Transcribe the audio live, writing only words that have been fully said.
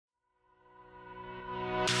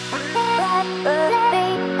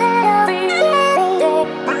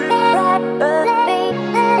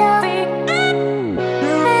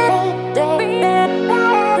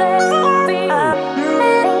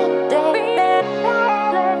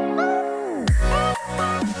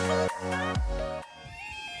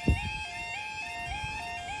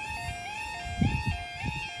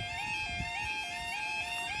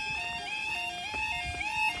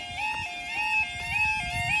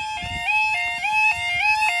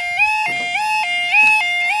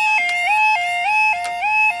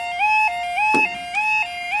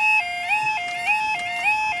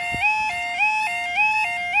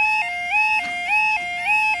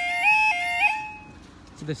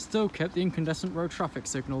They've still kept the incandescent road traffic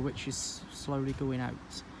signal, which is slowly going out.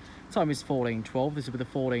 Time is 14:12. This will be the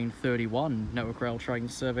 14:31 Network Rail train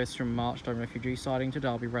service from Marchstone Refugee Siding to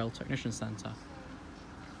Derby Rail Technician Centre.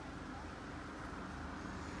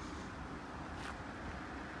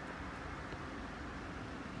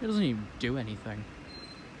 It doesn't even do anything.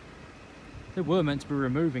 They were meant to be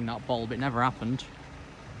removing that bulb, it never happened.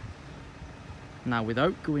 Now,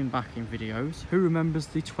 without going back in videos, who remembers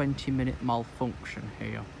the 20-minute malfunction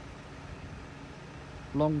here?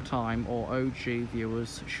 Long time or OG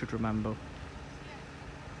viewers should remember.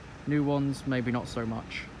 New ones, maybe not so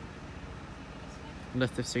much.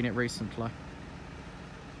 Unless they've seen it recently.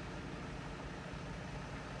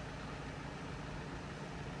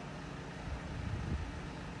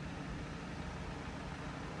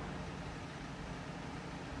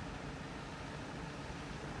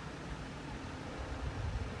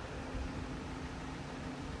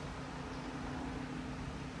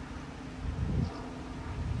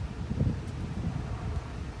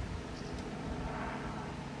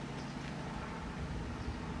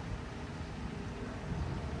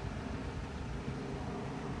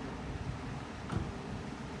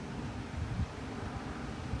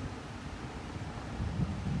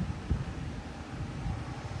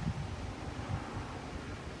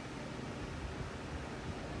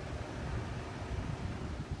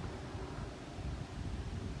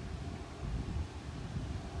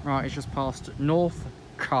 Right, it's just past North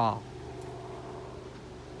Car.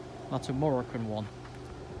 That's a Moroccan one.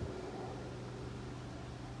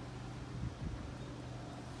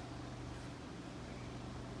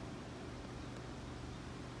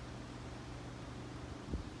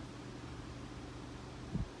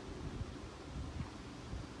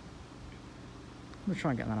 I'm going to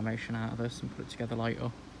try and get an animation out of this and put it together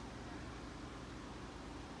later.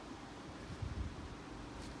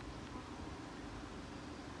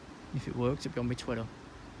 If it works, it'll be on my Twitter.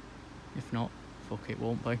 If not, fuck it,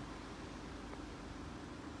 won't be.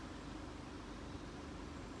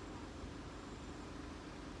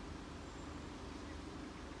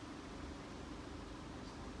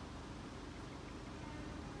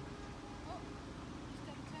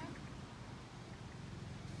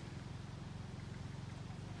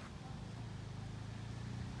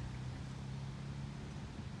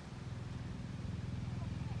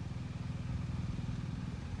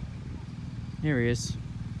 Here he is.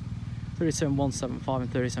 37175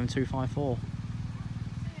 and 37254.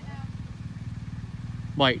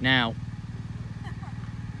 Wait, now.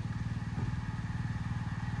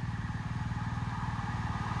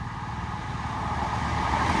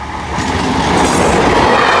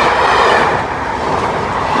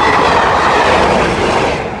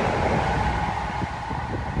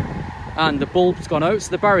 And the bulb's gone out,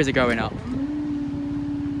 so the barriers are going up.